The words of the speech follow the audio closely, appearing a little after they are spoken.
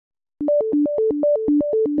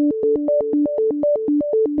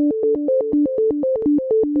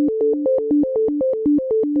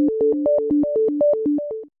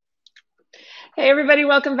everybody.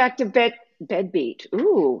 Welcome back to Bedbeat.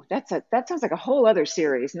 Ooh, that sounds like a whole other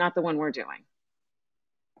series, not the one we're doing.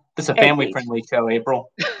 This is a Edbeat. family-friendly show, April.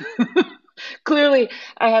 Clearly,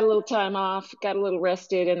 I had a little time off, got a little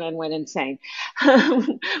rested, and then went insane.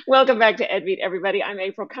 Welcome back to Edbeat, everybody. I'm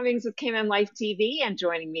April Cummings with Cayman Life TV, and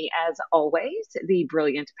joining me, as always, the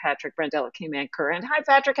brilliant Patrick Brendel at Cayman Current. Hi,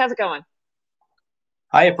 Patrick. How's it going?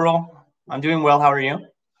 Hi, April. I'm doing well. How are you?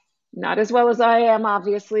 Not as well as I am,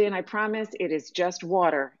 obviously, and I promise it is just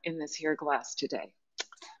water in this here glass today.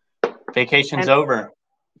 Vacation's And over.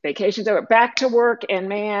 vacation's over. Back to work, and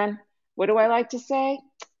man, what do I like to say?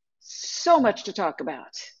 So much to talk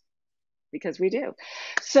about because we do.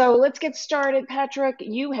 So let's get started. Patrick,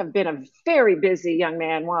 you have been a very busy young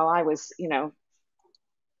man while I was,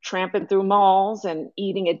 tramping through malls and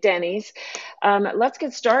eating at Denny's. Let's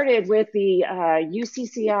get started with the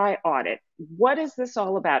UCCI audit. What is this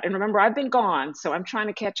all about? And remember, I've been gone, so I'm trying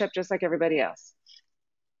to catch up just like everybody else.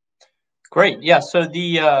 Great. Yeah, so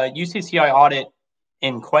the UCCI audit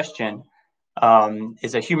in question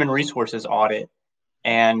is a human resources audit,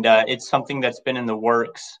 and it's something that's been in the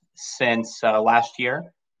works since last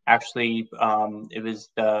year. Actually, it was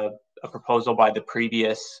a proposal by the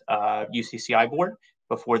previous UCCI board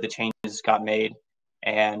before the changes got made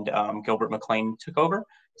and Gilbert McLean took over.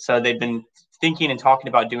 So they've been thinking and talking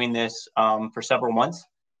about doing this for several months.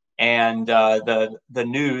 And the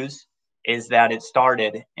news is that it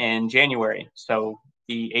started in January. So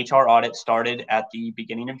the HR audit started at the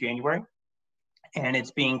beginning of January, and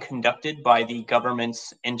it's being conducted by the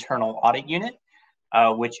government's internal audit unit,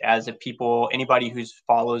 which, as if anybody who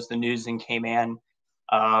follows the news in Cayman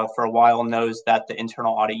for a while knows that the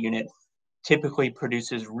internal audit unit typically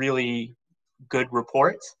produces really good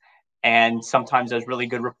reports, and sometimes those really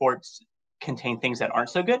good reports contain things that aren't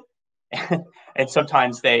so good, and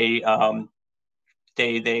sometimes they are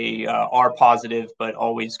positive but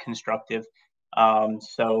always constructive.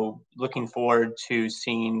 So looking forward to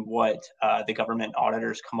seeing what the government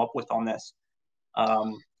auditors come up with on this.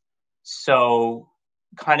 So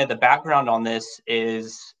kind of the background on this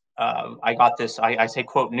is I got this, I say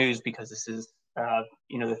quote news because this is,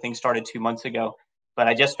 the thing started 2 months ago, but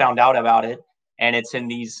I just found out about it. And it's in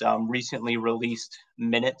these recently released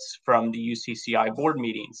minutes from the UCCI board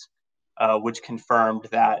meetings, which confirmed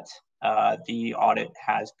that the audit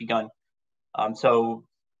has begun. So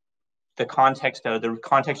the context of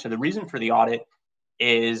the reason for the audit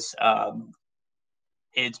is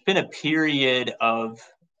it's been a period of,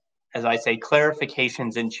 as I say,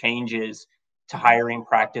 clarifications and changes to hiring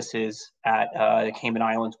practices at the Cayman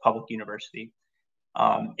Islands Public University.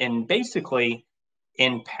 And basically,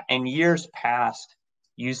 in years past,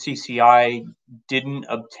 UCCI didn't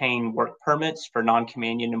obtain work permits for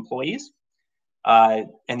non-Caymanian employees. And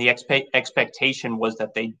the expectation was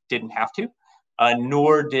that they didn't have to,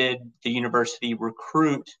 nor did the university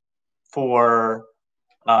recruit for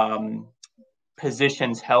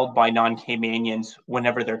positions held by non-Caymanians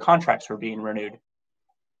whenever their contracts were being renewed.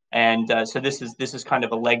 And so this is kind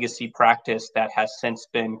of a legacy practice that has since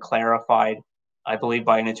been clarified, I believe,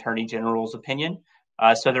 by an attorney general's opinion.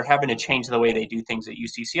 So they're having to change the way they do things at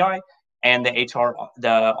UCCI, and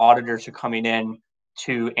the auditors are coming in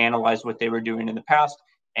to analyze what they were doing in the past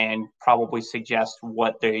and probably suggest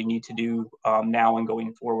what they need to do now and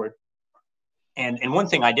going forward. And one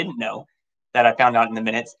thing I didn't know that I found out in the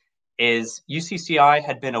minutes is UCCI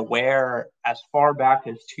had been aware as far back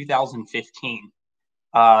as 2015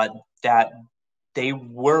 that they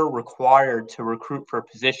were required to recruit for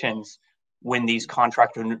positions when these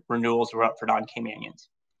contract renewals were up for non-Caymanians.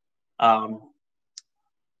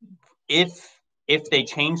 If they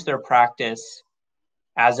changed their practice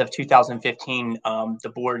as of 2015,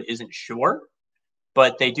 the board isn't sure,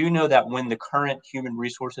 but they do know that when the current human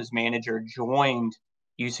resources manager joined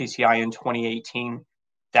UCCI in 2018,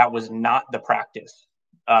 that was not the practice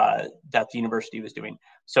that the university was doing.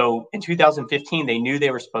 So in 2015, they knew they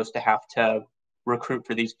were supposed to have to recruit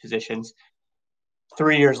for these positions.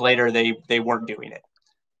 3 years later, they weren't doing it.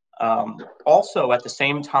 Also, at the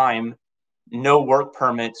same time, no work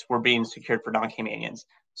permits were being secured for non-Caymanians.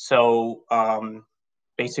 So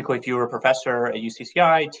basically, if you were a professor at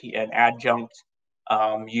UCCI, an adjunct,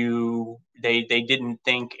 they didn't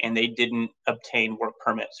think and they didn't obtain work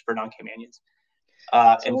permits for non-Caymanians.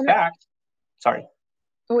 In fact, sorry.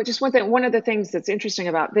 Oh, just one thing. One of the things that's interesting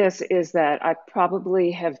about this is that I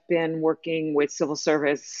probably have been working with civil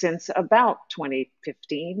service since about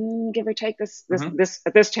 2015, give or take this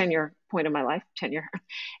tenure point of my life, tenure.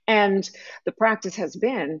 And the practice has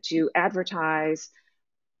been to advertise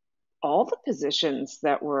all the positions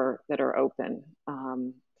that are open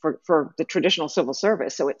for the traditional civil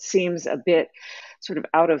service. So it seems a bit sort of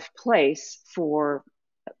out of place for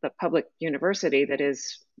the public university that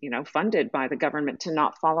is, funded by the government to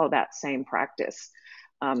not follow that same practice.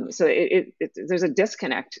 So there's a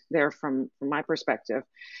disconnect there from my perspective,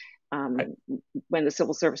 Right. when the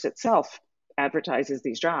civil service itself advertises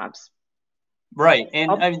these jobs. Right. And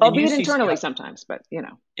I mean, and Albeit internally UCCI, sometimes, but yeah,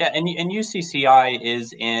 and UCCI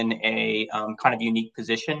is in a kind of unique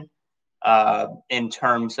position in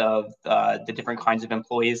terms of the different kinds of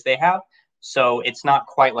employees they have. So it's not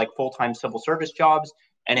quite like full-time civil service jobs,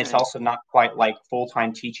 and it's right, also not quite like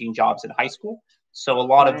full-time teaching jobs at high school. So a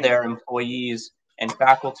lot of right, their employees and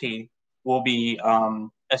faculty will be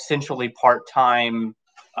essentially part-time,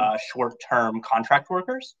 short-term contract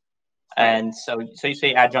workers. right. And so you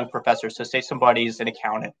say adjunct professor. So say somebody's an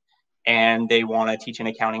accountant and they want to teach an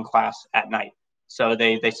accounting class at night. So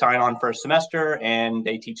they sign on for a semester and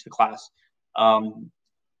they teach the class.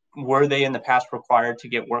 Were they in the past required to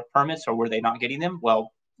get work permits, or were they not getting them?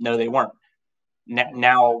 Well, no, they weren't.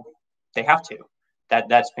 Now they have to.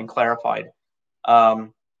 That's been clarified.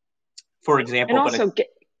 For And example, also,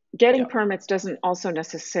 getting yeah, permits doesn't also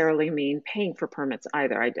necessarily mean paying for permits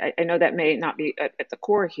either. I know that may not be at the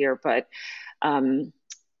core here, but um,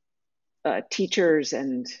 teachers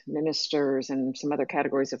and ministers and some other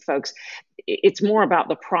categories of folks, it's more about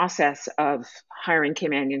the process of hiring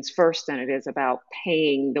Caymanians first than it is about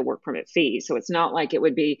paying the work permit fee. So it's not like it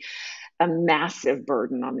would be a massive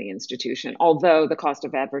burden on the institution, although the cost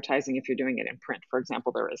of advertising, if you're doing it in print, for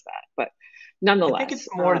example, there is that. But I think it's nonetheless,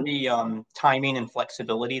 more the timing and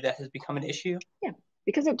flexibility that has become an issue. yeah,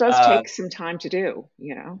 because it does Uh, take some time to do.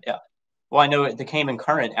 yeah. Well, I know the Cayman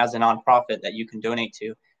Current, as a nonprofit that you can donate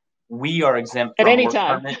to, we are exempt At from any work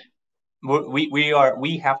time. permit.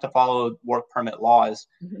 We have to follow work permit laws,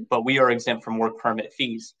 Mhm. but we are exempt from work permit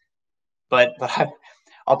fees. But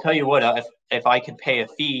I'll tell you what, if I could pay a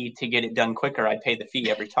fee to get it done quicker, I'd pay the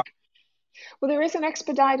fee every time. Well, there is an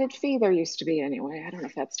expedited fee. There used to be anyway. I don't know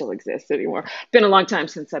if that still exists anymore. It's been a long time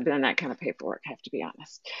since I've done that kind of paperwork, I have to be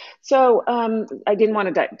honest. So I didn't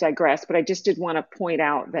want to digress, but I just did want to point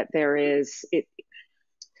out that there is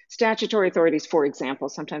statutory authorities, for example,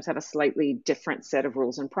 sometimes have a slightly different set of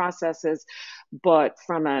rules and processes. But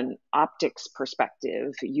from an optics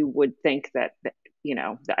perspective, you would think that,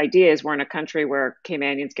 the idea is we're in a country where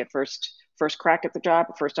Caymanians get first crack at the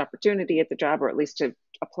job, first opportunity at the job, or at least to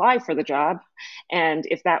apply for the job. And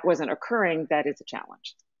if that wasn't occurring, that is a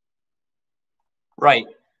challenge. Right.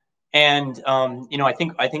 And I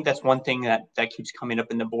think that's one thing that keeps coming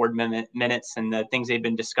up in the board minutes and the things they've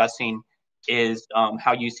been discussing is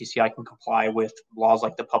how UCCI can comply with laws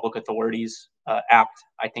like the Public Authorities Act.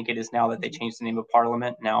 I think it is now that they changed the name of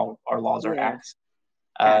Parliament. Now our laws are Yeah, acts.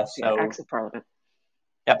 acts, yeah, So acts of parliament.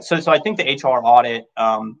 yeah, so I think the HR audit,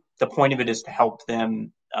 the point of it is to help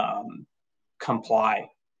them comply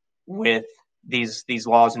with these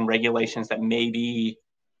laws and regulations that maybe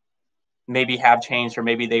have changed, or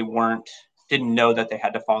maybe they didn't know that they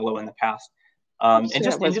had to follow in the past. And So that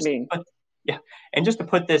just and was just me. yeah, and just to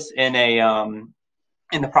put this in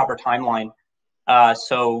the proper timeline.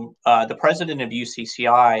 The president of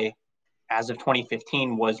UCCI as of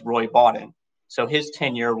 2015 was Roy Bawden. So his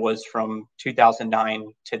tenure was from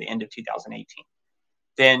 2009 to the end of 2018.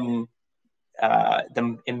 Then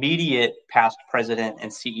the immediate past president and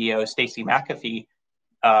CEO, Stacey McAfee,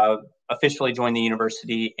 officially joined the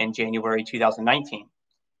university in January 2019.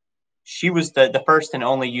 She was the first and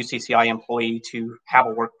only UCCI employee to have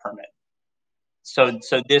a work permit. So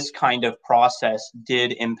this kind of process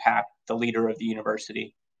did impact the leader of the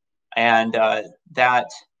university, and that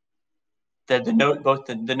the note both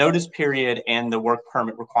the notice period and the work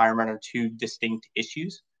permit requirement are two distinct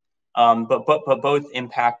issues, but both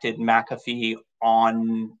impacted McAfee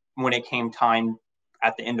on when it came time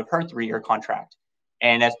at the end of her 3-year contract.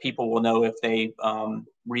 And as people will know if they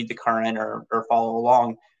read the current or follow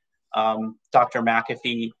along, Dr.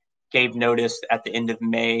 McAfee gave notice at the end of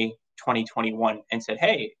May 2021 and said,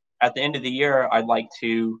 "Hey, at the end of the year, I'd like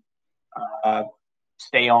to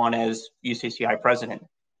stay on as UCCI president."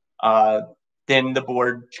 Then the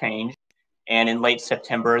board changed, and in late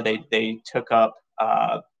September, they took up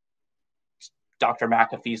Dr.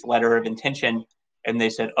 McAfee's letter of intention, and they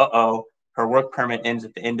said, "Uh-oh, her work permit ends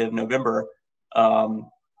at the end of November,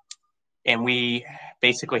 and we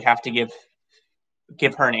basically have to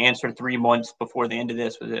give her an answer 3 months before the end of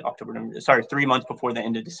this. Was it October? Sorry, 3 months before the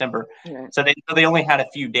end of December." Yeah. So they only had a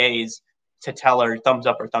few days to tell her thumbs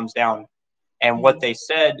up or thumbs down. And Mm-hmm. what they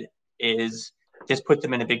said is this put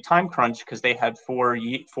them in a big time crunch because they had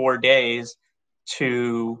 4 days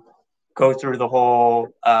to go through the whole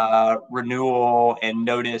renewal and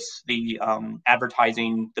notice the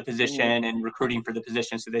advertising the position and recruiting for the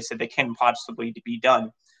position. So they said they can possibly be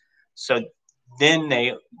done. So then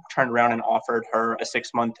they turned around and offered her a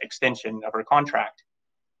 6-month extension of her contract.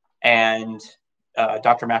 And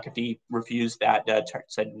Dr. McAfee refused that,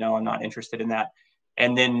 said, no, I'm not interested in that.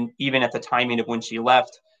 And then even at the timing of when she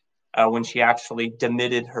left, when she actually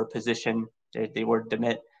demitted her position, the word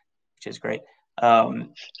demit, which is great,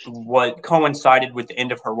 what coincided with the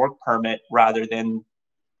end of her work permit rather than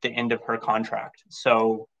the end of her contract.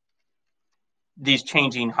 So these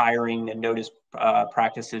changing hiring and notice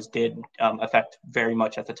practices did affect very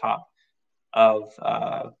much at the top of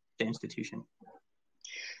the institution.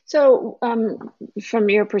 So, from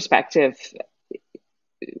your perspective,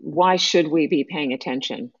 why should we be paying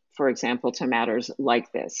attention, for example, to matters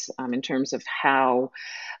like this in terms of how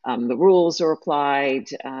the rules are applied,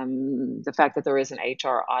 the fact that there is an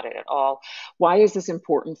HR audit at all? Why is this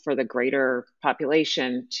important for the greater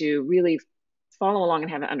population to really follow along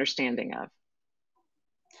and have an understanding of?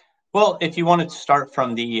 Well, if you want to start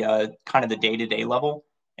from the kind of the day-to-day level,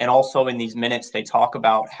 and also in these minutes, they talk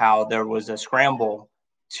about how there was a scramble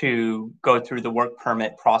to go through the work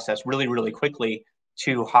permit process really, really quickly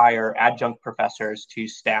to hire adjunct professors to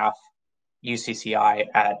staff UCCI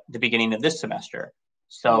at the beginning of this semester.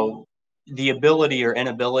 So the ability or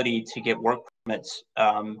inability to get work permits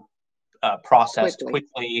processed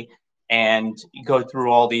quickly and go through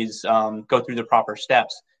all these, go through the proper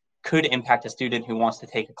steps could impact a student who wants to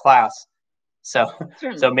take a class. So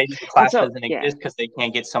maybe the class doesn't exist because they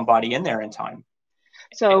can't get somebody in there in time.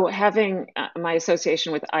 So having my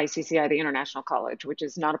association with ICCI, the International College, which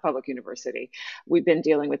is not a public university, we've been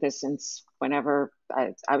dealing with this since whenever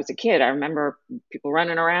I was a kid. I remember people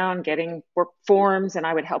running around getting work forms, and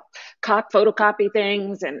I would help photocopy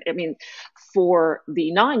things. And I mean, for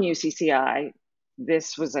the non-UCCI,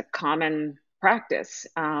 this was a common practice.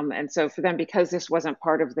 And so for them, because this wasn't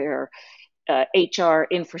part of their HR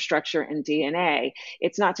infrastructure and DNA.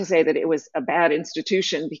 It's not to say that it was a bad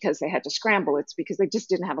institution because they had to scramble. It's because they just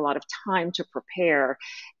didn't have a lot of time to prepare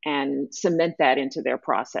and cement that into their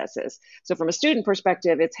processes. So from a student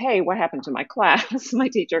perspective, it's, hey, what happened to my class? My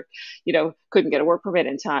teacher, couldn't get a work permit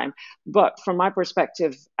in time. But from my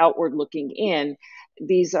perspective, outward looking in,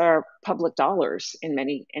 these are public dollars in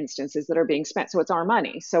many instances that are being spent. So it's our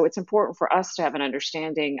money. So it's important for us to have an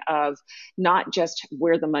understanding of not just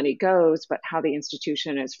where the money goes, but how the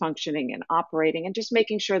institution is functioning and operating, and just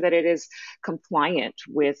making sure that it is compliant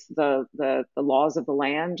with the laws of the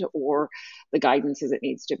land or the guidance as it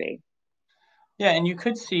needs to be. Yeah, and you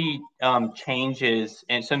could see changes.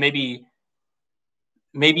 And so maybe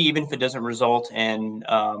even if it doesn't result in,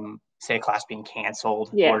 say, a class being canceled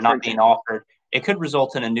or not being offered, it could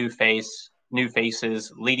result in a new faces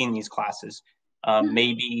leading these classes.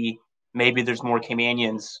 Maybe there's more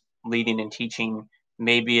Caymanians leading and teaching.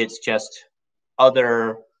 Maybe it's just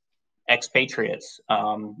other expatriates.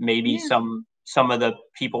 Maybe some of the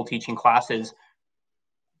people teaching classes,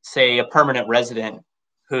 say a permanent resident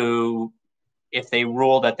who, if they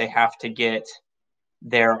rule that they have to get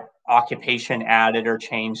their occupation added or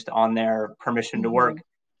changed on their permission to work,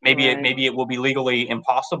 maybe it will be legally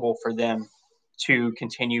impossible for them to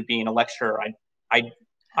continue being a lecturer.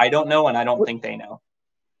 I don't know, and I don't think they know.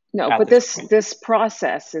 No, but this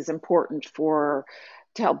process is important to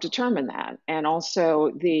help determine that. And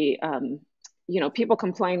also people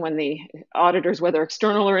complain when the auditors, whether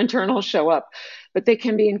external or internal, show up, but they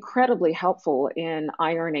can be incredibly helpful in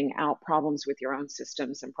ironing out problems with your own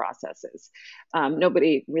systems and processes.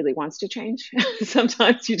 Nobody really wants to change.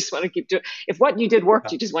 Sometimes you just want to keep doing. If what you did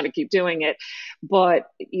worked, you just want to keep doing it. But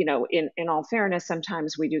in all fairness,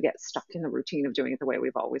 sometimes we do get stuck in the routine of doing it the way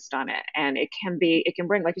we've always done it, and it can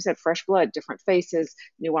bring, like you said, fresh blood, different faces,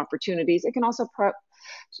 new opportunities. It can also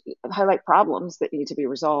highlight problems that need to be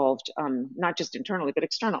resolved, not just internally, but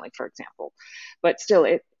externally, for example. But still,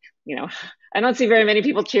 I don't see very many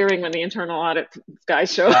people cheering when the internal audit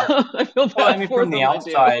guys show up. I feel bad for from the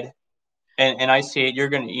outside, and I see it, you're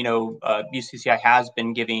going to, UCCI has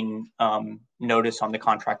been giving notice on the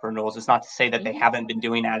contract renewals. It's not to say that they haven't been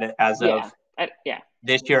doing that as of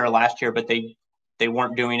this year or last year, but they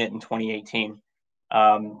weren't doing it in 2018.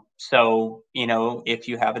 So, if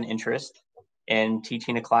you have an interest in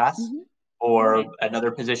teaching a class or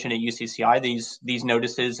another position at UCCI, these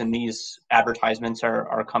notices and these advertisements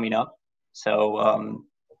are coming up. So,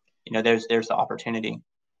 there's the opportunity.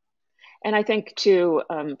 And I think too,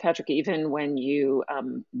 Patrick, even when you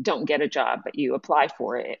don't get a job, but you apply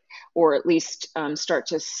for it, or at least start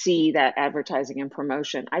to see that advertising and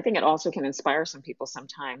promotion, I think it also can inspire some people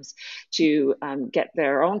sometimes to get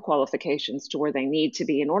their own qualifications to where they need to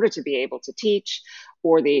be in order to be able to teach,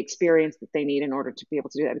 or the experience that they need in order to be able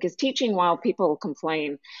to do that. Because teaching, while people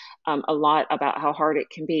complain a lot about how hard it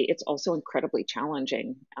can be, it's also incredibly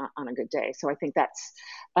challenging on a good day. So I think that's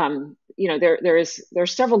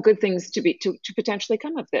there's several good things to potentially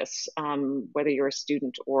come of this, whether you're a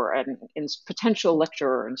student or an potential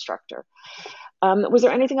lecturer or instructor. Was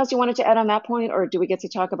there anything else you wanted to add on that point, or do we get to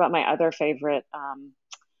talk about my other favorite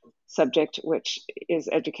subject, which is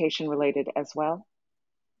education related as well?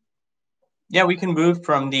 Yeah, we can move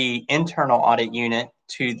from the internal audit unit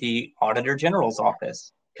to the Auditor General's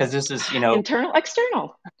office, because this is, internal,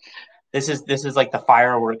 external. This is like the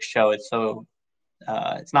fireworks show. It's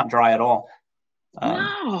not dry at all.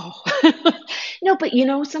 No. No, but you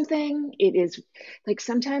know something? It is like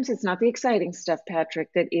sometimes it's not the exciting stuff, Patrick,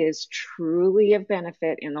 that is truly of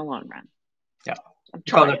benefit in the long run. Yeah. I'm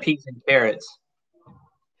We call trying. it peas and carrots.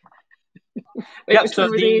 Wait, Yeah, which so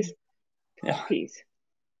one were these? yeah, Peas.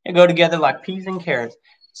 they go together like peas and carrots.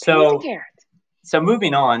 Peas and So carrots. so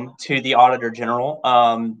moving on to the Auditor General.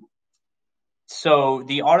 So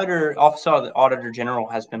the Office of the Auditor General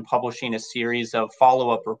has been publishing a series of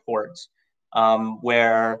follow-up reports,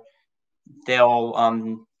 where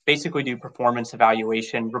they'll basically do performance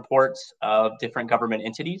evaluation reports of different government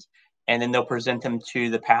entities, and then they'll present them to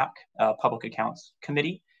the PAC, Public Accounts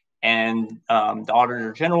Committee, and the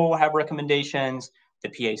Auditor General will have recommendations, the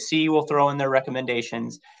PAC will throw in their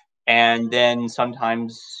recommendations, and then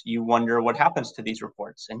sometimes you wonder what happens to these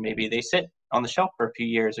reports, and maybe they sit on the shelf for a few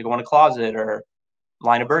years, or go in a closet, or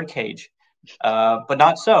line a birdcage, but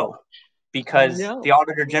not so, because the No.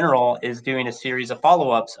 Auditor General is doing a series of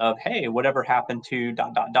follow-ups of, hey, whatever happened to ...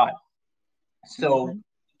 So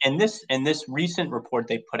Mm-hmm. in this recent report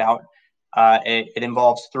they put out, it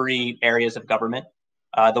involves 3 areas of government.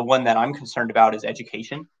 The one that I'm concerned about is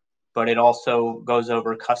education, but it also goes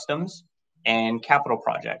over customs and capital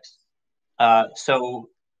projects. So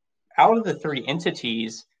out of the 3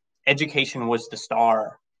 entities, education was the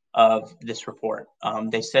star of this report.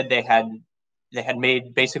 They said they had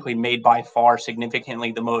made by far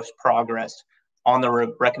significantly the most progress on the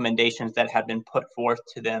recommendations that had been put forth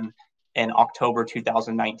to them in October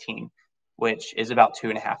 2019, which is about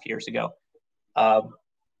 2.5 years ago.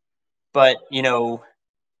 But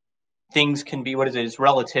things can be, what is it? It's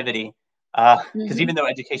relativity. Because Mm-hmm. even though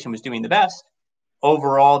education was doing the best,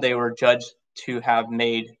 overall they were judged to have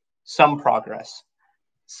made some progress.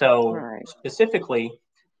 So Right. specifically,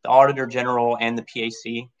 the Auditor General and the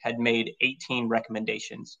PAC had made 18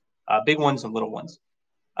 recommendations, big ones and little ones.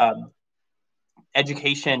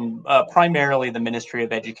 Education, primarily the Ministry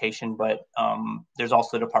of Education, but there's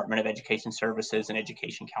also the Department of Education Services and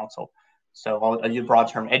Education Council. So I'll use a broad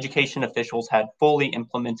term. Education officials had fully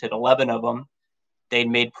implemented 11 of them. They'd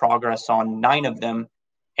made progress on 9 of them.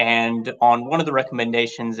 And on one of the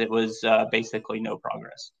recommendations, it was basically no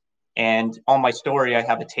progress. And on my story, I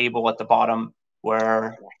have a table at the bottom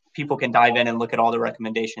where people can dive in and look at all the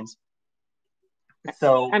recommendations.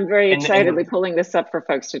 So, I'm very and excitedly pulling this up for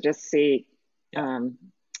folks to just see. yeah. Um,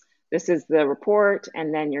 this is the report,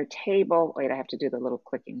 and then your table. Wait, I have to do the little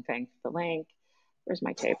clicking thing. The link. Where's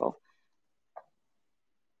my table?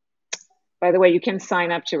 By the way, you can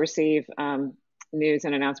sign up to receive news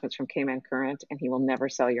and announcements from Cayman Current, and he will never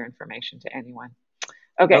sell your information to anyone.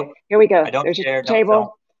 Okay, Nope, here we go. I don't There's your share, don't table.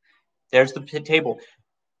 sell. There's the table.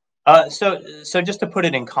 So just to put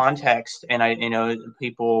it in context, and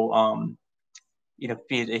people,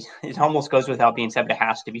 it almost goes without being said, but it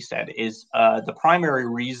has to be said, is the primary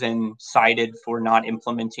reason cited for not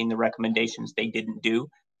implementing the recommendations they didn't do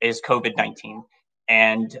is COVID-19.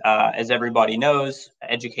 And as everybody knows,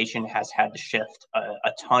 education has had to shift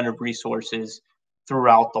a ton of resources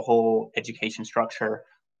throughout the whole education structure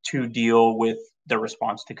to deal with the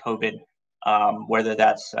response to COVID, whether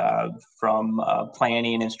that's from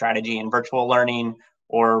planning and strategy and virtual learning,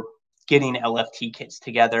 or getting LFT kits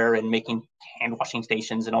together and making hand washing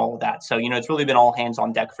stations and all of that. So, it's really been all hands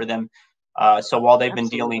on deck for them. So while they've been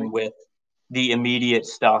Absolutely. dealing with the immediate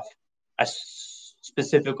stuff,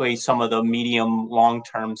 specifically some of the medium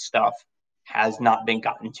long-term stuff has not been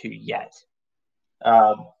gotten to yet.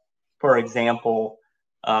 For example,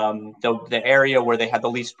 the area where they had the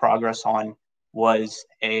least progress on was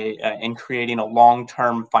in creating a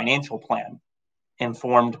long-term financial plan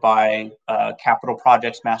informed by capital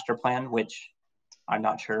projects master plan, which I'm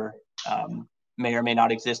not sure may or may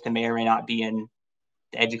not exist and may or may not be in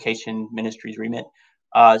the education ministry's remit.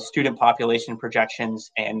 student population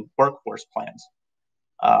projections, and workforce plans.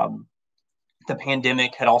 The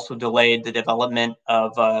pandemic had also delayed the development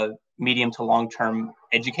of a medium to long-term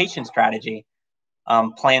education strategy,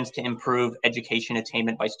 plans to improve education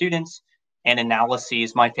attainment by students, and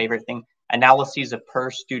analyses, my favorite thing, analyses of per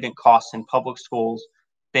student costs in public schools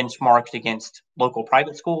benchmarked against local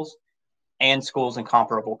private schools and schools in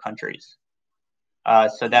comparable countries.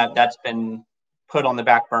 So that's been put on the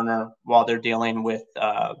back burner while they're dealing with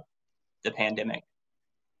the pandemic.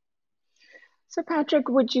 So Patrick,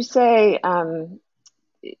 would you say, of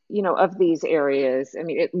these areas, I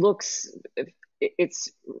mean, it looks, it's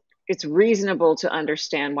reasonable to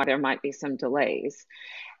understand why there might be some delays.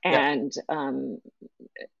 Yeah. And,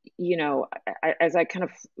 as I kind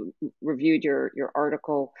of reviewed your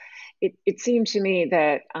article, it seemed to me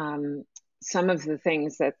that some of the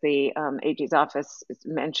things that the AG's office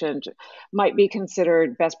mentioned might be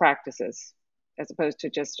considered best practices as opposed to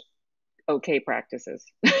just okay practices.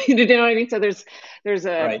 You know what I mean? So there's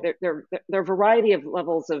Right. there are a variety of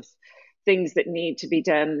levels of things that need to be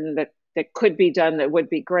done that could be done that would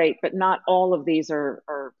be great, but not all of these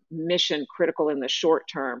are mission critical in the short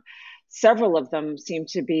term. Several of them seem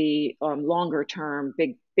to be longer term,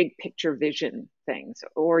 big picture vision things.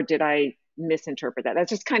 Or did I misinterpret that? That's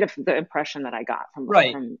just kind of the impression that I got from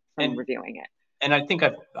Right. from reviewing it. And I think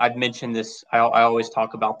I've mentioned this. I always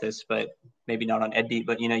talk about this, but maybe not on EDBEAT.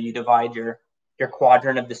 But you divide your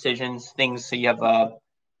quadrant of decisions, things. So you have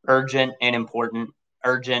urgent and important,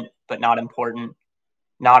 urgent but not important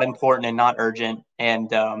and not urgent,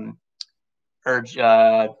 and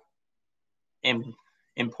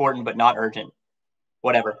important but not urgent,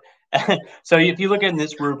 whatever. So if you look at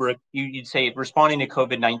this rubric, you'd say responding to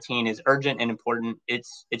COVID-19 is urgent and important.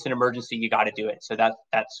 It's an emergency. You got to do it. So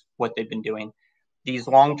that's what they've been doing. These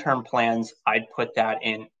long-term plans, I'd put that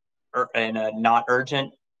in a not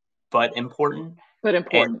urgent but important. But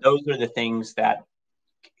important. And those are the things that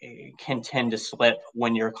can tend to slip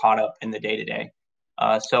when you're caught up in the day-to-day.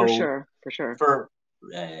 So for sure.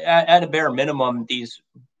 At a bare minimum, these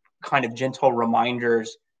kind of gentle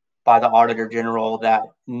reminders by the Auditor General that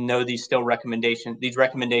no, these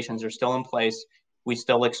recommendations are still in place. We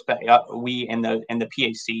still expect we and the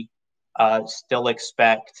PAC still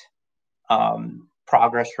expect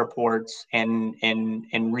progress reports and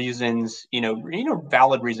reasons,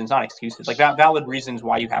 valid reasons, not excuses, like valid reasons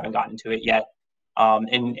why you haven't gotten to it yet.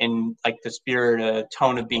 In like the spirit,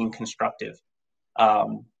 tone of being constructive.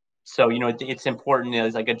 So it's important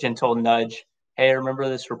as like a gentle nudge. Hey, remember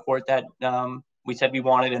this report that we said we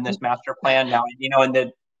wanted in this master plan? Now, and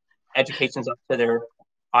the education's up to their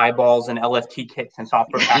eyeballs and LFT kits and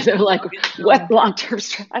software packages. They're like, what long-term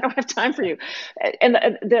I don't have time for you. And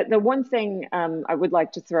the one thing I would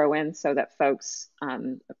like to throw in so that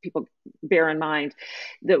people bear in mind,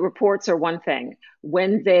 that reports are one thing.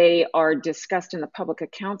 When they are discussed in the Public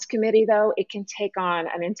Accounts Committee, though, it can take on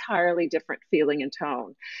an entirely different feeling and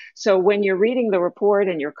tone. So when you're reading the report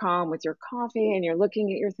and you're calm with your coffee and you're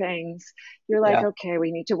looking at your things, you're like, okay,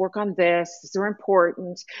 we need to work on this. These are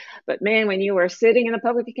important. But man, when you are sitting in the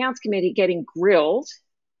Public Accounts Committee getting grilled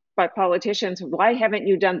by politicians, why haven't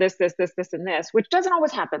you done this, and this, which doesn't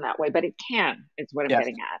always happen that way, but it can, is what I'm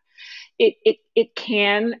getting at. It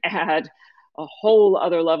can add a whole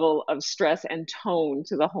other level of stress and tone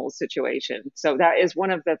to the whole situation. So that is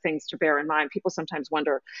one of the things to bear in mind. People sometimes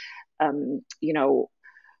wonder,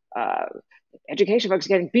 education folks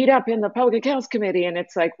getting beat up in the Public Accounts Committee, and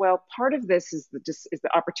it's like, well, part of this is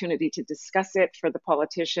the opportunity to discuss it, for the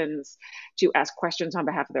politicians to ask questions on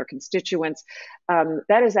behalf of their constituents.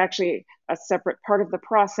 That is actually a separate part of the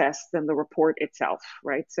process than the report itself,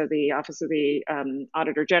 right? So the Office of the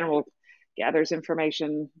Auditor General gathers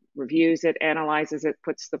information, reviews it, analyzes it,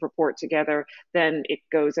 puts the report together. Then it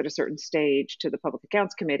goes at a certain stage to the Public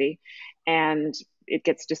Accounts Committee, and it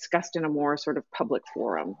gets discussed in a more sort of public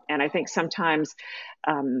forum. And I think sometimes,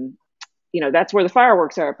 that's where the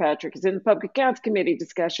fireworks are, Patrick, is in the Public Accounts Committee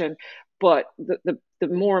discussion. But the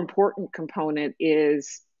more important component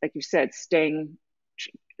is, like you said,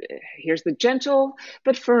 here's the gentle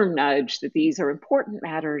but firm nudge that these are important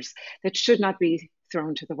matters that should not be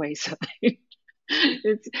thrown to the wayside.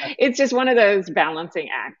 It's just one of those balancing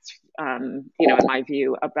acts, in my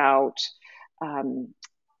view, about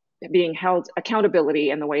being held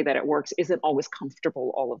accountability, and the way that it works isn't always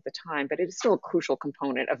comfortable all of the time, but it is still a crucial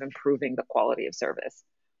component of improving the quality of service.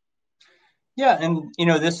 Yeah, and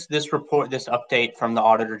this report, this update from the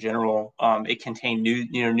Auditor General, it contained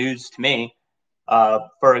news to me.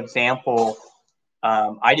 For example,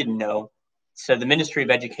 I didn't know. So the Ministry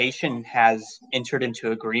of Education has entered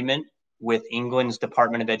into agreement with England's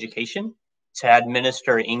Department of Education to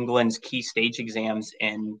administer England's key stage exams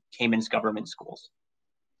in Cayman's government schools.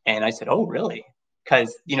 And I said, oh, really?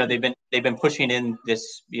 Because, they've been pushing in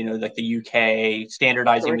this, like the UK,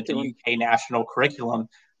 standardizing with the UK national curriculum.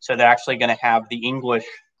 So they're actually going to have the English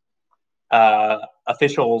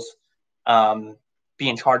officials be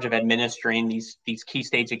in charge of administering these key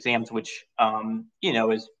stage exams, which,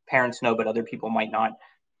 as parents know, but other people might not,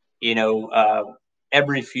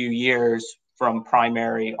 every few years from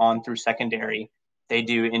primary on through secondary, they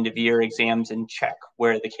do end of year exams and check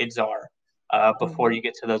where the kids are before you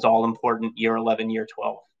get to those all important year 11, year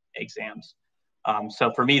 12 exams.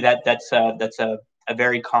 So for me, that's a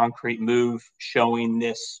very concrete move showing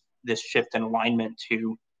this shift in alignment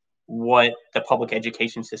to what the public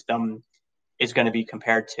education system is going to be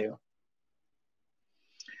compared to.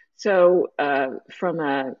 So from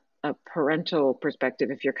a parental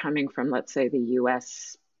perspective, if you're coming from, let's say, the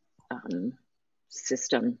US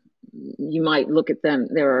system, you might look at them.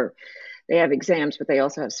 They have exams, but they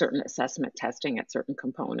also have certain assessment testing at certain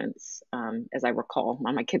components. As I recall,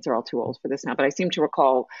 my kids are all too old for this now, but I seem to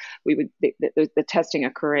recall the testing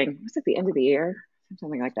occurring, was it the end of the year?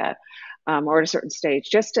 Something like that, or at a certain stage,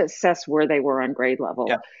 just to assess where they were on grade level.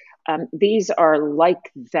 Yeah. These are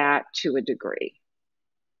like that to a degree.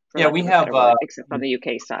 Yeah, we have, except on the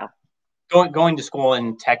UK style. Going to school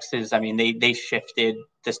in Texas, I mean, they shifted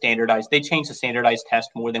the standardized. They changed the standardized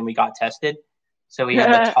test more than we got tested. So we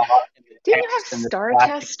had the top and the Didn't you have STAR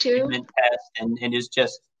tests too? Test, and it's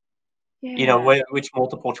just, which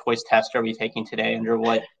multiple choice test are we taking today under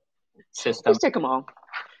what system? Just take them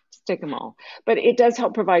all. But it does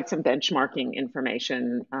help provide some benchmarking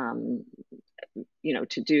information,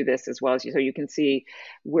 to do this as well, so you can see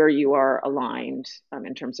where you are aligned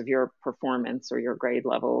in terms of your performance or your grade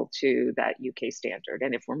level to that UK standard.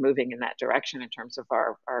 And if we're moving in that direction in terms of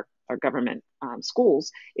our government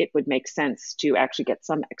schools, it would make sense to actually get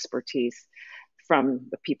some expertise from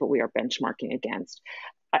the people we are benchmarking against.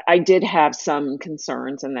 I did have some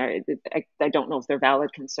concerns, and I don't know if they're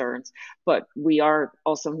valid concerns, but we are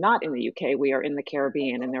also not in the UK. We are in the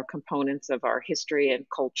Caribbean, and there are components of our history and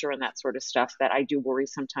culture and that sort of stuff that I do worry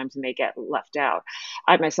sometimes may get left out.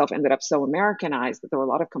 I myself ended up so Americanized that there were a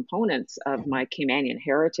lot of components of my Caymanian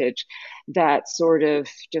heritage that sort of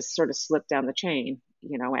slipped down the chain,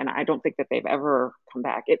 and I don't think that they've ever come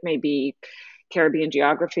back. It may be Caribbean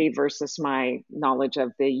geography versus my knowledge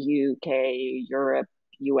of the UK, Europe,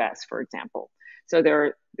 US, for example. So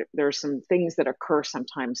there are some things that occur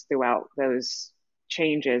sometimes throughout those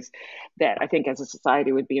changes that I think as a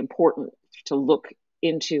society would be important to look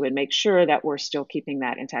into and make sure that we're still keeping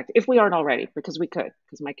that intact, if we aren't already, because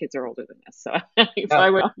my kids are older than this, so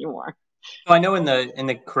I won't anymore. So I know in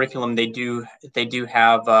the curriculum they do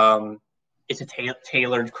have it's a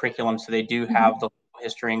tailored curriculum, so they do have the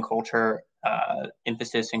history and culture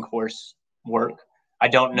emphasis in course work. I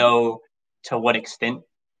don't know to what extent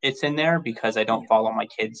it's in there because I don't follow my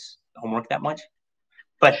kids' homework that much.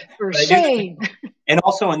 But for shame. And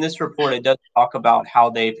also in this report, it does talk about how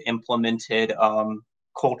they've implemented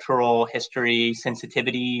cultural history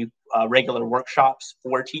sensitivity regular workshops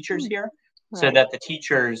for teachers here, so that the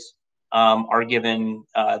teachers are given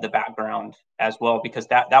the background as well, because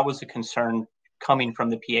that was a concern coming from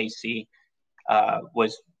the PAC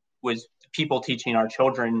was people teaching our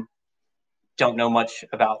children don't know much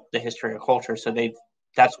about the history or culture, so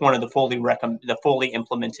that's one of the fully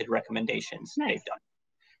implemented recommendations they've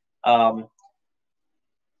done.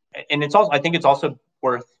 And I think it's also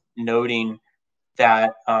worth noting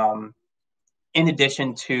that in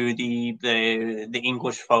addition to the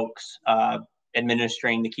English folks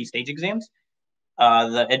administering the key stage exams,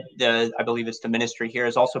 I believe it's the ministry here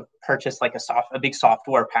has also purchased like a big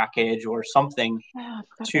software package or something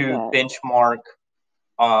to benchmark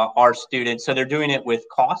our students. So they're doing it with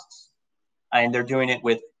costs, and they're doing it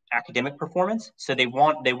with academic performance. So they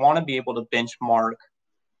want to be able to benchmark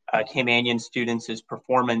Caymanian students'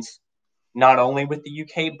 performance not only with the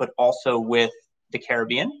UK but also with the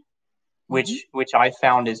Caribbean, which I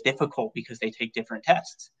found is difficult because they take different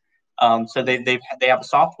tests. So they have a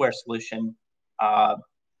software solution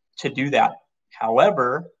to do that.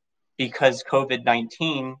 However, because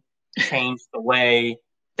COVID-19 changed the way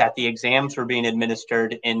that the exams were being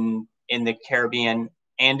administered in the Caribbean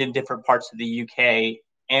and in different parts of the UK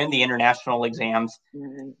and the international exams,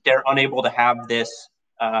 they're unable to have this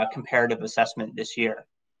comparative assessment this year.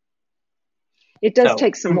 It does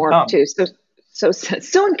take some work too. So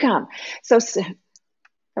soon come. So that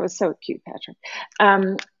was so cute, Patrick.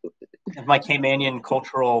 My Caymanian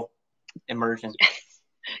cultural immersion.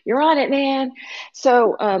 You're on it, man.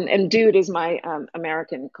 So, and dude is my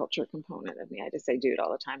American culture component of me. I just say dude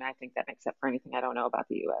all the time. And I think that makes up for anything I don't know about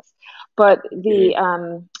the US. But the,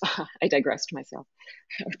 Dude. I digressed myself,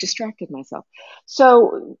 I distracted myself.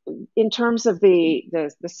 So, in terms of the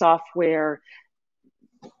software,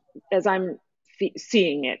 as I'm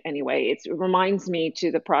seeing it anyway, it reminds me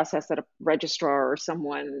to the process that a registrar or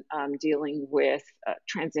someone dealing with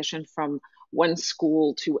transition from one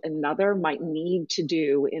school to another might need to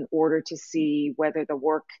do in order to see whether the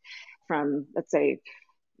work from, let's say,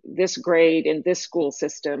 this grade in this school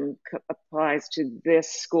system applies to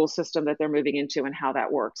this school system that they're moving into and how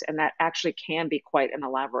that works. And that actually can be quite an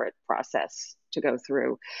elaborate process to go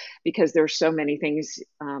through because there's so many things.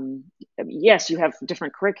 Yes, you have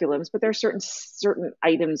different curriculums, but there are certain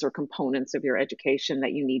items or components of your education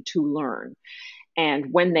that you need to learn,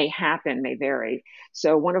 and when they happen may vary.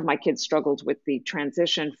 So one of my kids struggled with the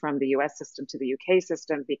transition from the US system to the UK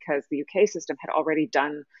system because the UK system had already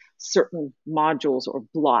done certain modules or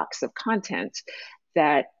blocks of content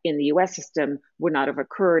that in the US system would not have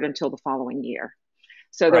occurred until the following year.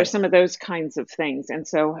 So there's Right. some of those kinds of things. And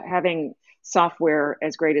so having software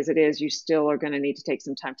as great as it is, you still are going to need to take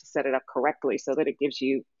some time to set it up correctly so that it gives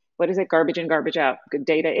you, what is it, garbage in, garbage out, good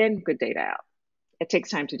data in, good data out. It takes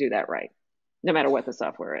time to do that right, no matter what the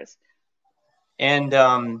software is. And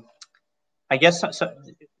I guess so,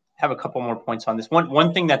 have a couple more points on this.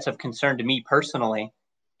 One thing that's of concern to me personally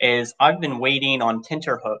is I've been waiting on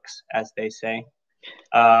tenterhooks, as they say,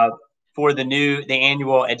 uh, for the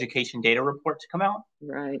annual education data report to come out.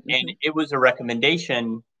 Right. And Mm-hmm. it was a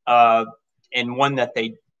recommendation, and one that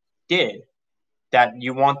they did, that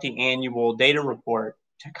you want the annual data report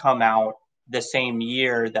to come out the same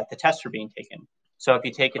year that the tests are being taken. So if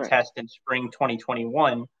you take a Correct. test in spring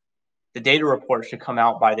 2021, the data report should come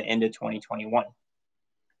out by the end of 2021.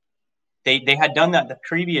 They had done that the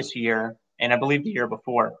previous year, and I believe the year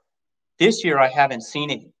before. This year, I haven't seen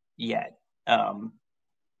it yet.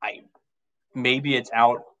 I maybe it's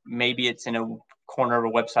out, maybe it's in a corner of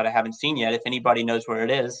a website I haven't seen yet. If anybody knows where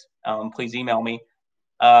it is, please email me.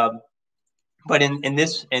 But in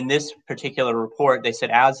this particular report, they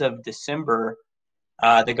said as of December,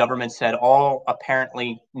 the government said all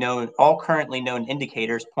currently known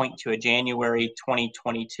indicators point to a January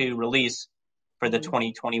 2022 release for the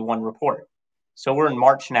 2021 report. So we're in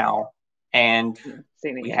March now, and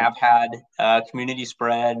we have had community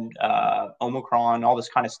spread, Omicron, all this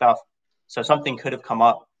kind of stuff. So something could have come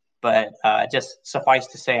up, but just suffice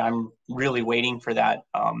to say, I'm really waiting for that.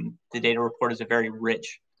 The data report is a very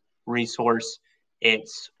rich resource.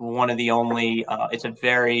 It's one of the only, it's a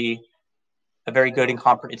very good and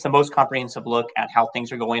it's the most comprehensive look at how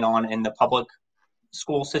things are going on in the public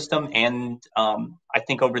school system. And I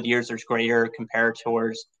think over the years, there's greater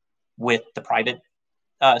comparators with the private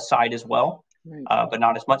side as well, Right. But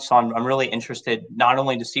not as much. So I'm really interested not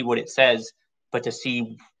only to see what it says, but to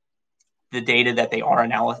see the data that they are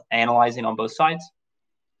analyzing on both sides.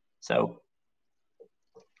 So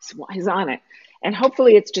He's on it. And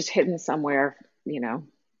hopefully it's just hidden somewhere,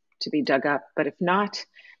 to be dug up. But if not,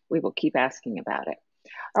 we will keep asking about it.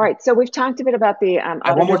 All right. So we've talked a bit about the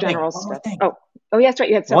Auditor General stuff. Oh, yes, right.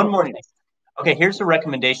 You had several points. Okay, here's a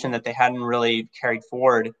recommendation that they hadn't really carried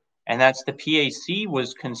forward, and that's the PAC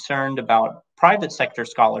was concerned about private sector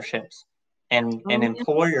scholarships and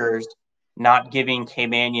employers not giving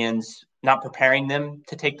Caymanians, not preparing them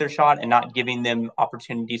to take their shot and not giving them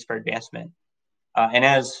opportunities for advancement. And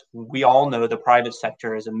as we all know, the private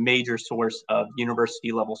sector is a major source of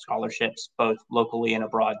university level scholarships, both locally and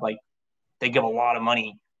abroad. Like they give a lot of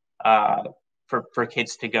money for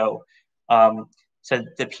kids to go. So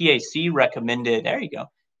the PAC recommended, there you go,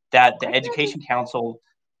 that the Education Council,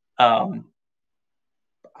 I don't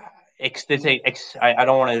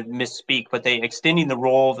want to misspeak, but they extending the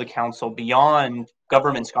role of the council beyond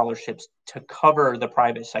government scholarships to cover the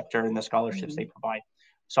private sector and the scholarships they provide.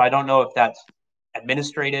 So I don't know if that's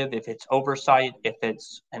administrative, if it's oversight, if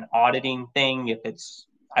it's an auditing thing, if it's,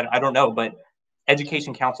 I don't know, but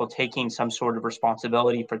Education Council taking some sort of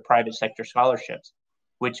responsibility for private sector scholarships,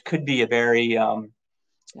 which could be a very that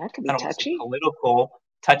could be touchy.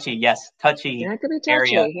 touchy That could be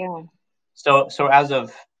touchy, area. Yeah. So as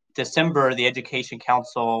of December, the Education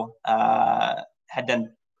Council had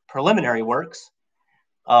done preliminary works,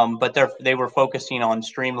 but they were focusing on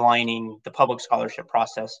streamlining the public scholarship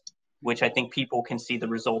process, which I think people can see the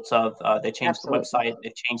results of. They changed the website,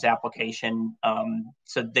 they changed the application.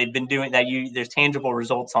 So they've been doing that. There's tangible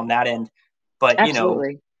results on that end, but that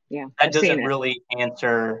doesn't really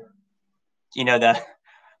answer.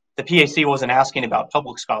 The PAC wasn't asking about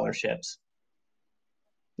public scholarships.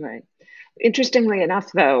 Right. Interestingly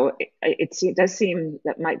enough, though, it does seem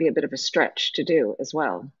that might be a bit of a stretch to do as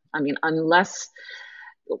well. I mean, unless,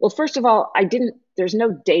 well, first of all, there's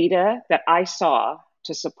no data that I saw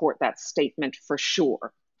to support that statement for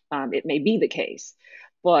sure. It may be the case,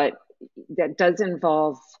 but that does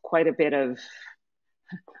involve quite a bit of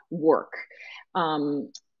work.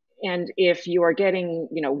 Um, and if you are getting,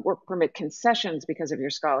 work permit concessions because of your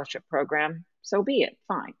scholarship program, so be it,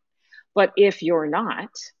 fine. But if you're not,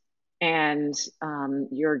 and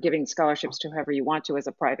you're giving scholarships to whoever you want to as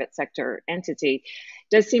a private sector entity,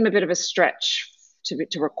 does seem a bit of a stretch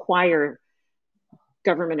to require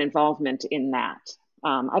government involvement in that.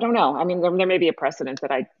 I don't know. I mean, there may be a precedent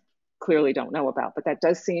that I clearly don't know about, but that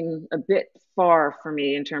does seem a bit far for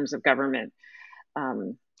me in terms of government,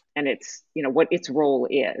 and its, what its role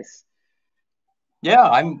is. Yeah,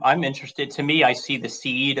 I'm interested. To me, I see the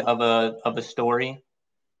seed of a story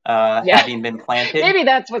Yeah, having been planted, maybe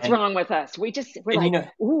that's what's and wrong with us. We're and like,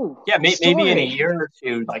 ooh, yeah, maybe in a story. year or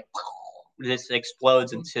two, like this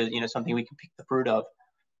explodes into something we can pick the fruit of.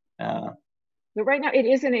 Uh, But right now, it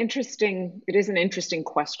is an interesting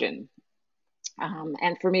question.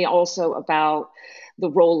 And for me, also about the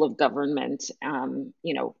role of government.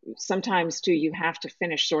 Sometimes too, you have to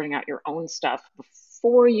finish sorting out your own stuff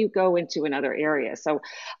before you go into another area. So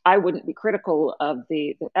I wouldn't be critical of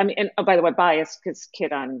I mean, and oh, by the way, biased because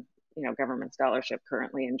kid on, government scholarship,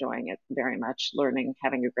 currently enjoying it very much, learning,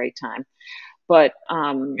 having a great time. But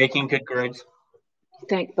Making good grades.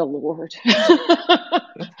 thank the Lord.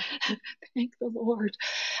 Thank the Lord.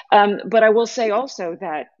 But I will say also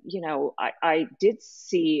that, I did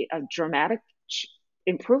see a dramatic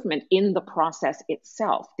improvement in the process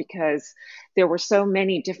itself because there were so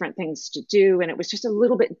many different things to do, and it was just a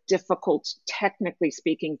little bit difficult, technically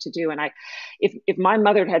speaking, to do. And if my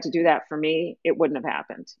mother had to do that for me, it wouldn't have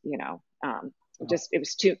happened. Just it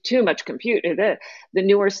was too much compute. The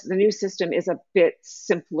new system is a bit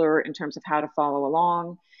simpler in terms of how to follow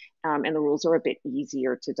along, and the rules are a bit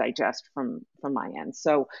easier to digest from my end.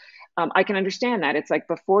 So I can understand that. It's like,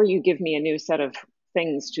 before you give me a new set of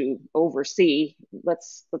things to oversee,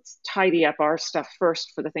 let's tidy up our stuff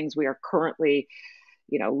first for the things we are currently,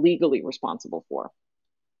 legally responsible for.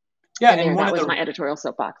 Yeah, And and that was my editorial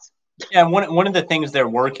soapbox. one of the things they're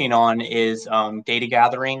working on is data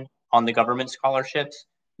gathering on the government scholarships,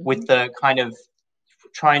 Mm-hmm. with the kind of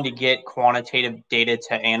trying to get quantitative data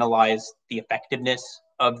to analyze the effectiveness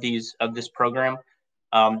of this program.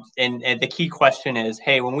 And the key question is,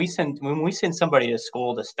 hey, when we send somebody to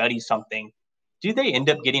school to study something, do they end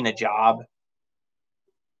up getting a job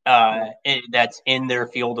that's in their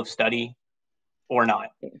field of study or not?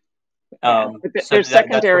 Yeah, but So there's that's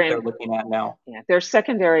what secondary. they're looking at now. Yeah, there's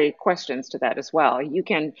secondary questions to that as well. You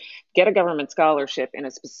can get a government scholarship in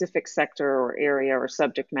a specific sector or area or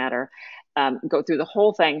subject matter, go through the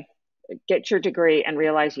whole thing, get your degree, and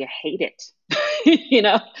realize you hate it. you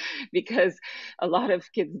know, because a lot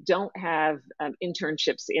of kids don't have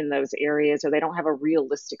internships in those areas, or they don't have a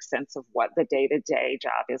realistic sense of what the day to day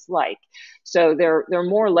job is like. So there are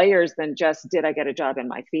more layers than just, did I get a job in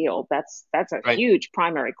my field? That's a Right. huge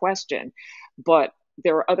primary question, but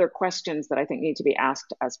there are other questions that I think need to be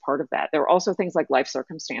asked as part of that. There are also things like life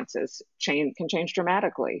circumstances can change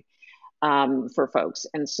dramatically, for folks.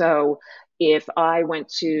 And so if I went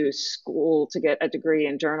to school to get a degree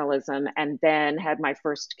in journalism and then had my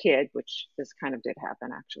first kid, which this kind of did happen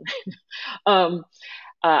actually, um,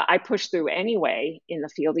 I pushed through anyway in the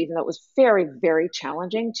field, even though it was very, very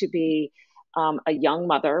challenging to be a young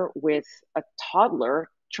mother with a toddler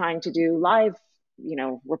trying to do live,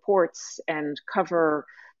 reports and cover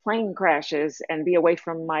plane crashes and be away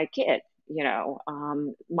from my kid.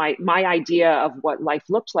 My idea of what life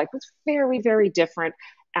looked like was very, very different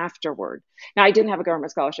afterward. Now, I didn't have a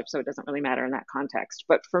government scholarship, so it doesn't really matter in that context.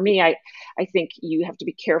 But for me, I think you have to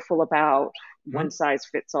be careful about Mm-hmm. one size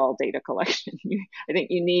fits all data collection. I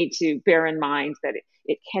think you need to bear in mind that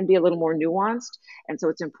it can be a little more nuanced. And so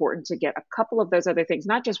it's important to get a couple of those other things,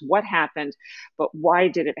 not just what happened, but why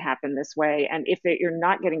did it happen this way? And if you're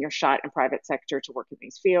not getting your shot in private sector to work in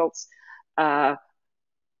these fields, why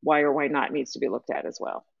or why not needs to be looked at as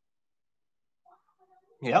well.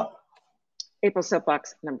 Yeah. April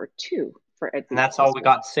soapbox number 2 for And EDBEAT that's all this we week.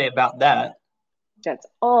 got to say about that.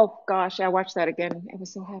 Oh gosh, I watched that again. I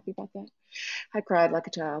was so happy about that. I cried like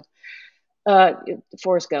a child.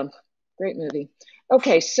 Forrest Gump, great movie.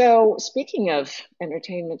 Okay, so speaking of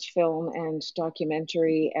entertainment, film, and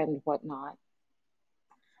documentary and whatnot,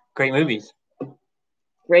 Great movies.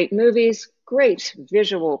 great movies, great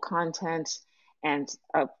visual content, and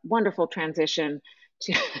a wonderful transition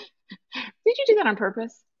to. Did you do that on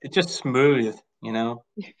purpose? It's just smooth. you know?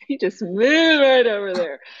 You just move right over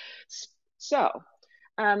there. So,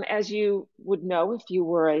 as you would know if you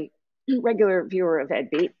were a regular viewer of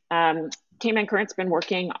EDBEAT, Cayman Current's been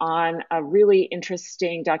working on a really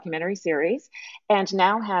interesting documentary series and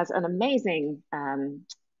now has an amazing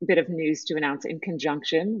bit of news to announce in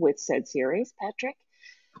conjunction with said series. Patrick,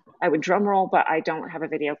 I would drum roll, but I don't have a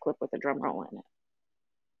video clip with a drum roll in it.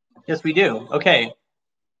 Yes, we do. Okay.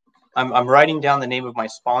 I'm writing down the name of my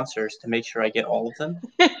sponsors to make sure I get all of them.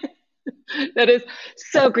 That is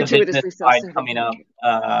so The business gratuitously side self-serving, coming up.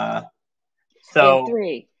 Patrick. In So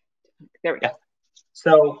three. There we go. yeah.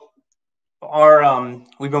 So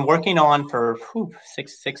we've been working on for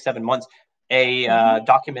 6-7 months a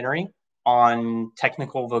documentary on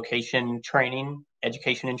technical vocation training,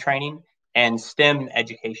 education and training, and STEM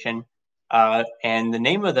education. And the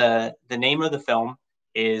name of the film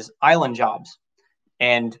is Island Jobs,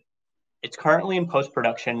 and it's currently in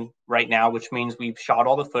post-production right now, which means we've shot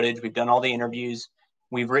all the footage, we've done all the interviews,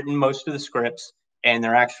 we've written most of the scripts, and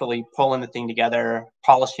they're actually pulling the thing together,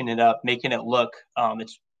 polishing it up, making it look.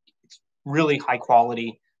 It's really high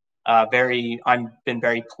quality. I've been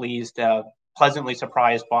very pleased, pleasantly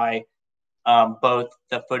surprised by both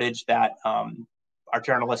the footage that our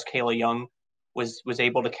journalist Kayla Young was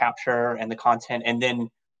able to capture and the content, and then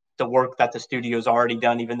the work that the studio's already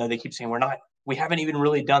done. Even though they keep saying we haven't even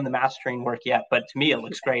really done the mastering work yet, but to me it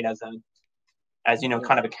looks great as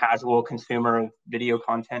kind of a casual consumer of video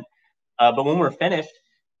content. But when we're finished,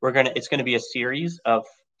 it's gonna be a series of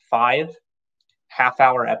 5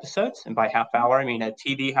 half-hour episodes, and by half-hour I mean a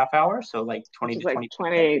TV half hour, so like 20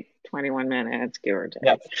 to 21 minutes, give or take.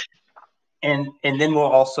 Yeah. And then we'll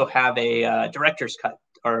also have a director's cut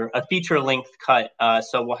or a feature-length cut.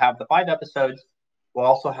 So we'll have the 5 episodes. We'll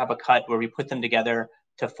also have a cut where we put them together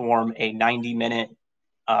to form a 90-minute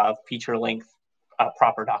feature-length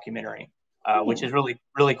proper documentary, which is really,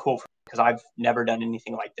 really cool because I've never done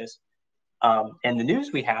anything like this. And the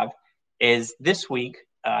news we have is this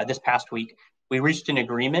past week, we reached an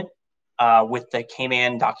agreement with the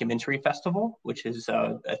Cayman Documentary Festival, which is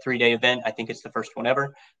a 3-day event. I think it's the first one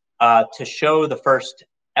ever, to show the first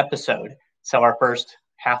episode. So our first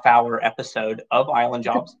half-hour episode of Island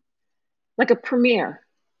Jobs. Like a premiere.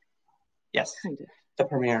 Yes, kind of. The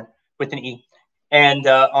premiere with an E. And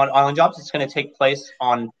on Island Jobs, it's going to take place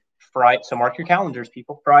on Friday. So mark your calendars,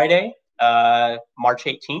 people. Friday, March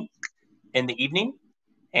 18th in the evening.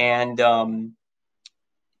 And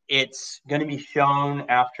it's going to be shown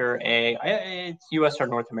after it's U.S. or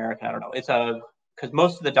North American. I don't know. Because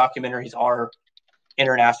most of the documentaries are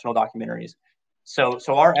international documentaries. So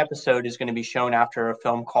our episode is going to be shown after a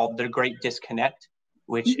film called The Great Disconnect,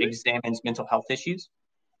 which examines mental health issues.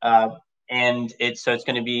 And it's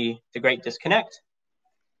going to be The Great Disconnect,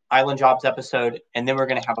 Island Jobs episode, and then we're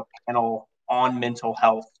going to have a panel on mental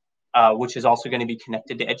health, which is also going to be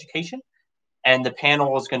connected to education. And the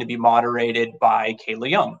panel is going to be moderated by Kayla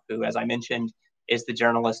Young, who, as I mentioned, is the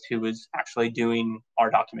journalist who was actually doing our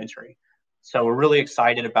documentary. So we're really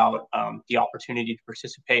excited about the opportunity to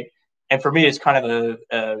participate. And for me, it's kind of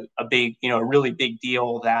a big, a really big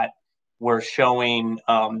deal that we're showing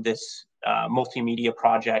this multimedia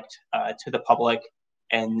project to the public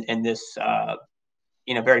and this,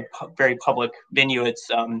 very, very public venue. It's,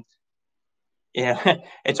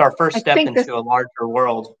 it's our first step into a larger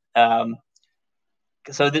world.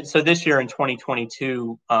 So this year in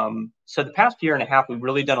 2022, so the past year and a half, we've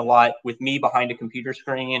really done a lot with me behind a computer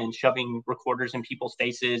screen and shoving recorders in people's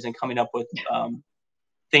faces and coming up with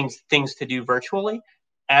things to do virtually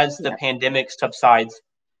as the pandemic subsides.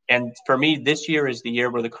 And for me, this year is the year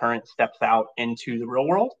where the Current steps out into the real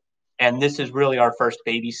world. And this is really our first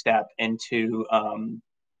baby step into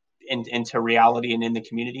reality and in the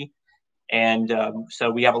community. And so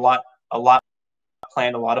we have a lot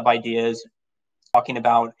planned, a lot of ideas, talking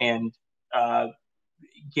about and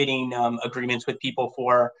getting agreements with people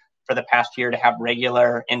for the past year to have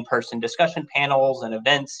regular in-person discussion panels and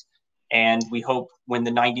events. And we hope when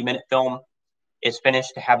the 90-minute film is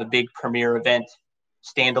finished to have a big premiere event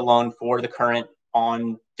standalone for the Current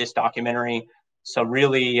on this documentary. So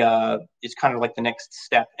really, it's kind of like the next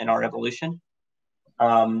step in our evolution.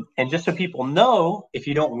 And just so people know, if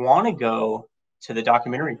you don't want to go to the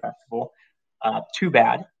documentary festival, too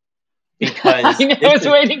bad. Because I was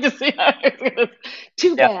waiting to see.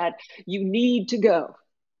 Too bad. You need to go.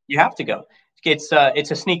 You have to go. It's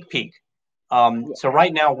a sneak peek. So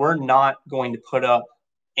right now we're not going to put up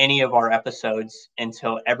any of our episodes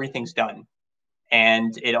until everything's done,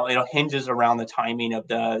 and it hinges around the timing of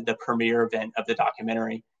the premiere event of the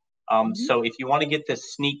documentary. So if you want to get the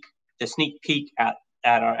sneak peek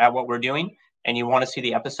at what we're doing, and you want to see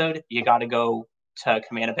the episode, you got to go to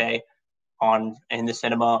Camana Bay in the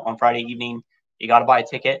cinema on Friday evening, you got to buy a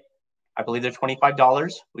ticket. I believe they're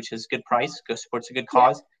 $25, which is a good price. Go supports a good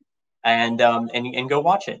cause, and go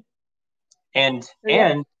watch it. And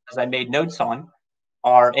as I made notes on,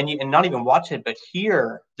 and not even watch it, but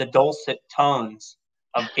hear the dulcet tones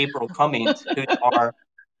of April Cummings, who's our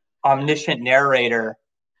omniscient narrator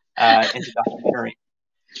in the documentary.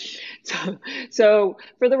 So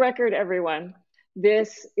for the record, everyone,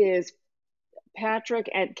 this is Patrick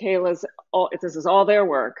and Kayla's, this is all their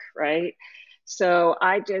work, right? So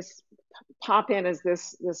I just pop in as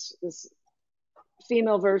this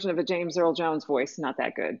female version of a James Earl Jones voice. Not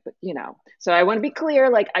that good, but you know. So I want to be clear,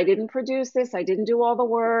 like, I didn't produce this. I didn't do all the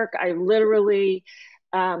work. I literally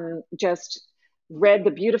just read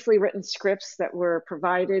the beautifully written scripts that were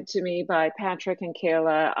provided to me by Patrick and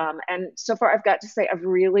Kayla. And so far, I've got to say, I've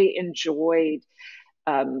really enjoyed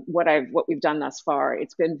what we've done thus far.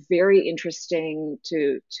 It's been very interesting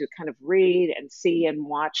to kind of read and see and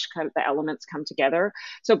watch kind of the elements come together.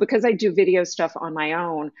 So because I do video stuff on my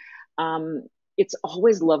own, it's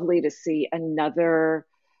always lovely to see another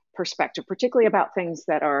perspective, particularly about things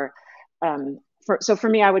that are so for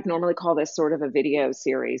me, I would normally call this sort of a video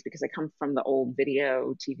series because I come from the old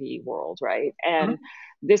video TV world, right? And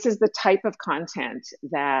this is the type of content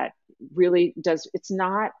that really does, it's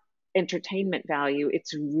not entertainment value,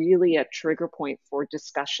 it's really a trigger point for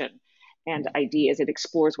discussion and ideas. It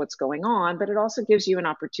explores what's going on, but it also gives you an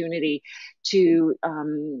opportunity to,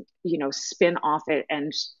 spin off it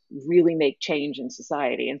and really make change in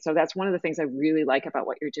society. And so that's one of the things I really like about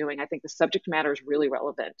what you're doing. I think the subject matter is really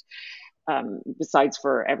relevant, besides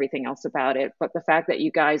for everything else about it. But the fact that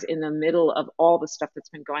you guys, in the middle of all the stuff that's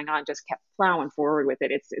been going on, just kept plowing forward with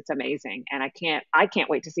it, it's amazing. And I can't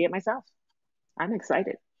wait to see it myself. I'm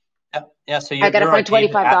excited. Yeah. So I got to find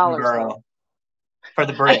 $25 for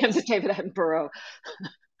the Brits. I am the David Attenborough.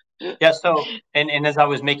 Yeah. So, and as I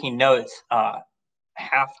was making notes,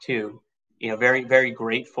 have to, very, very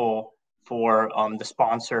grateful for the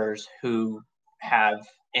sponsors who have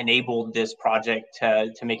enabled this project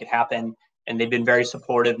to make it happen. And they've been very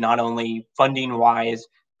supportive, not only funding wise,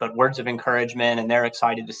 but words of encouragement, and they're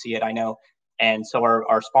excited to see it, I know. And so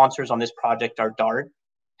our sponsors on this project are DART,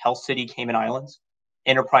 Health City Cayman Islands,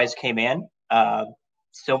 Enterprise Cayman,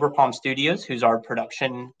 Silver Palm Studios, who's our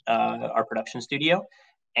production studio,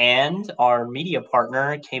 and our media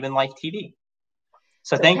partner, Cayman Life TV.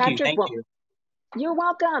 So thank Patrick, you. You're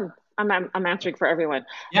welcome. I'm answering for everyone.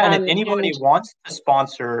 Yeah, and if anybody wants to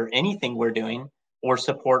sponsor anything we're doing or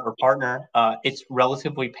support or partner, it's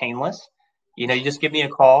relatively painless. You just give me a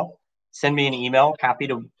call, send me an email. Happy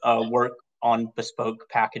to work on bespoke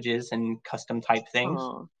packages and custom type things.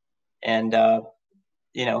 Aww. And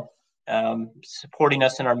supporting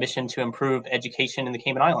us in our mission to improve education in the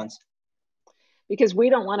Cayman Islands. Because we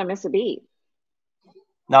don't want to miss a beat.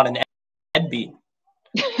 Not an ed beat.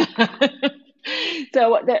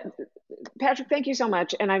 So, Patrick, thank you so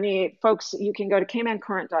much. And I mean, folks, you can go to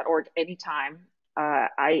caymancurrent.org anytime.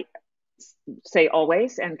 I say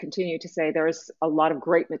always and continue to say there's a lot of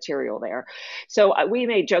great material there. So we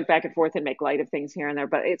may joke back and forth and make light of things here and there,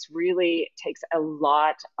 but it's really takes a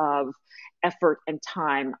lot of effort and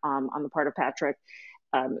time on the part of Patrick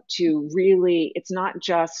to really, it's not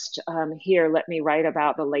just here, let me write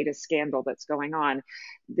about the latest scandal that's going on.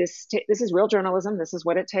 This is real journalism. This is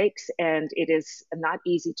what it takes. And it is not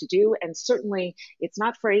easy to do. And certainly it's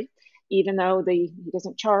not free, even though he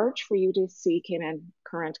doesn't charge for you to see Cayman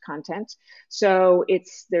Current content. So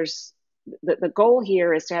there's the goal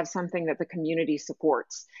here is to have something that the community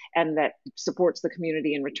supports and that supports the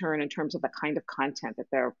community in return in terms of the kind of content that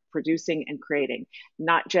they're producing and creating,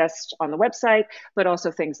 not just on the website, but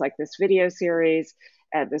also things like this video series,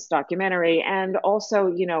 this documentary. And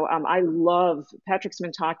also, I love, Patrick's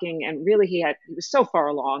been talking, and really he was so far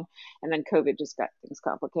along, and then COVID just got things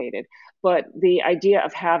complicated. But the idea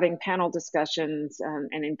of having panel discussions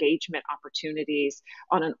and engagement opportunities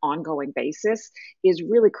on an ongoing basis is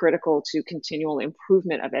really critical to continual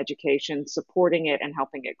improvement of education, supporting it and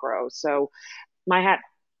helping it grow. So my hat,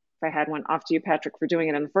 if I had one, off to you, Patrick, for doing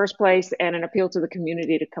it in the first place, and an appeal to the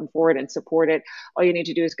community to come forward and support it. All you need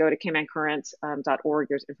to do is go to caymancurrent.org.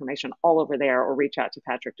 There's information all over there, or reach out to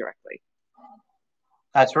Patrick directly.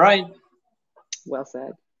 That's right. Well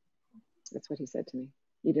said. That's what he said to me.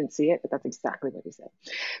 You didn't see it, but that's exactly what he said.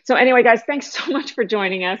 So anyway, guys, thanks so much for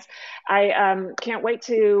joining us. I can't wait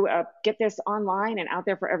to get this online and out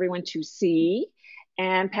there for everyone to see.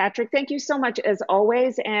 And Patrick, thank you so much as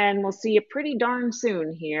always, and we'll see you pretty darn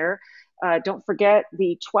soon here. Don't forget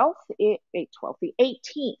the 12th, the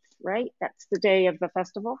 18th, right? That's the day of the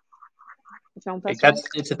festival. the film festival?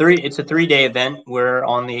 It's a 3-day event. We're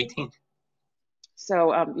on the 18th.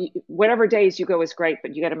 So whatever days you go is great,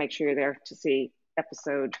 but you got to make sure you're there to see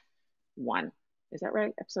episode 1. Is that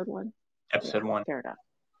right? Episode 1? Episode 1. Fair enough.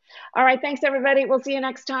 All right. Thanks, everybody. We'll see you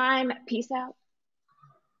next time. Peace out.